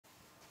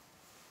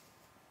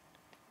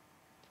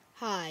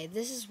Hi,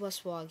 this is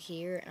Westwog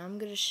here, and I'm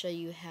going to show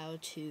you how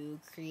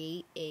to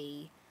create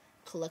a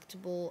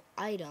collectible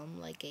item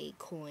like a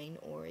coin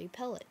or a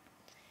pellet.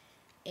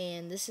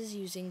 And this is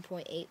using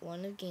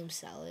 0.81 of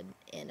Gamesalad,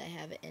 and I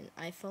have an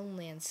iPhone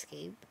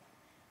landscape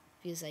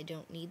because I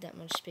don't need that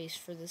much space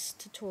for this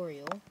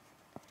tutorial.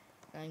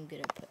 I'm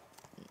going to put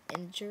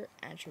an integer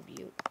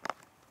attribute,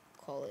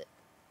 call it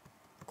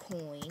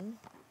coin,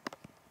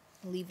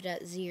 leave it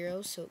at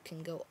 0 so it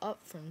can go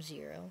up from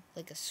 0,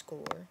 like a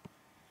score.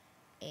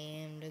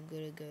 And I'm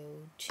going to go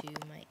to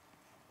my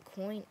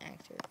coin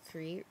actor,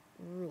 create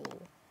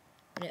rule.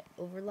 When it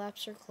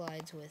overlaps or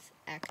collides with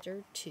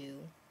actor 2,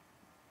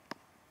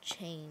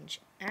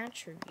 change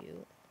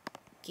attribute,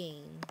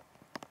 game,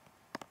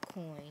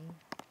 coin,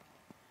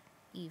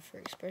 E for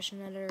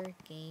expression editor,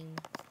 game,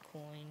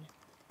 coin,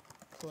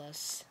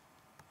 plus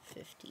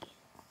 50.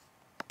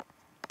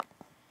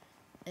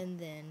 And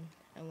then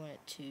I want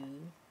it to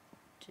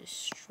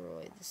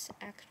destroy this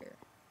actor.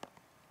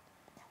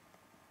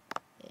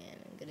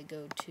 And I'm going to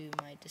go to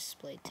my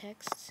display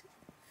text,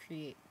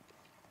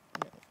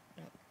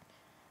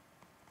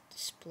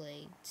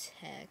 display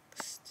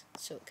text,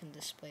 so it can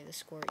display the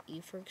score. E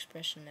for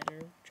expression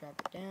editor,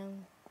 drop it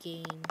down,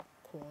 game,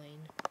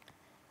 coin,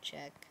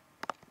 check,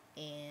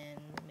 and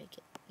make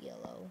it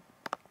yellow.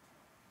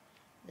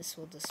 This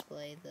will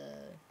display the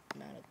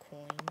amount of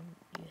coin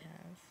you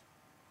have.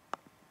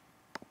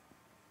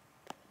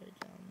 Put it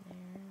down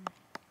there.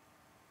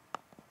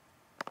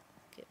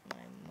 Get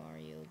my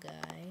Mario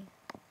guy,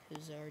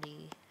 who's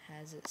already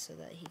has it so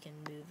that he can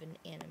move and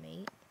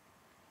animate,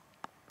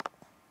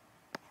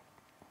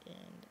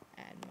 and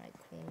add my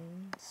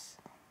coins.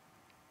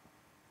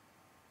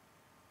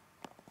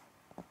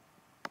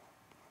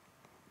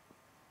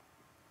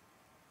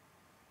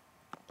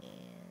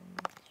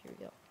 And here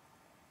we go.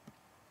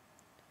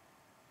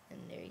 And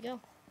there you go.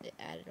 It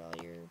added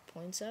all your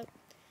points up.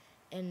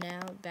 And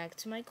now back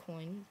to my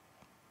coin.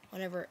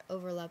 Whenever it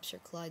overlaps or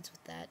collides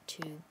with that,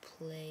 to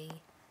play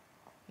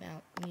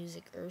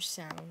music or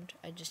sound,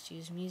 I just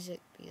use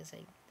music because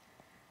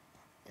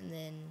and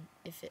then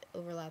if it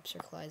overlaps or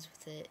collides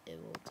with it, it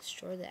will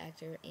destroy the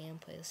actor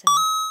and play the sound.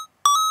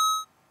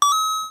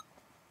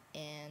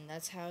 And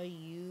that's how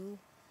you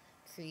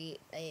create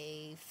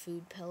a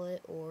food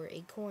pellet or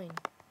a coin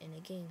in a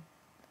game.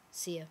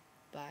 See ya.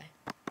 Bye.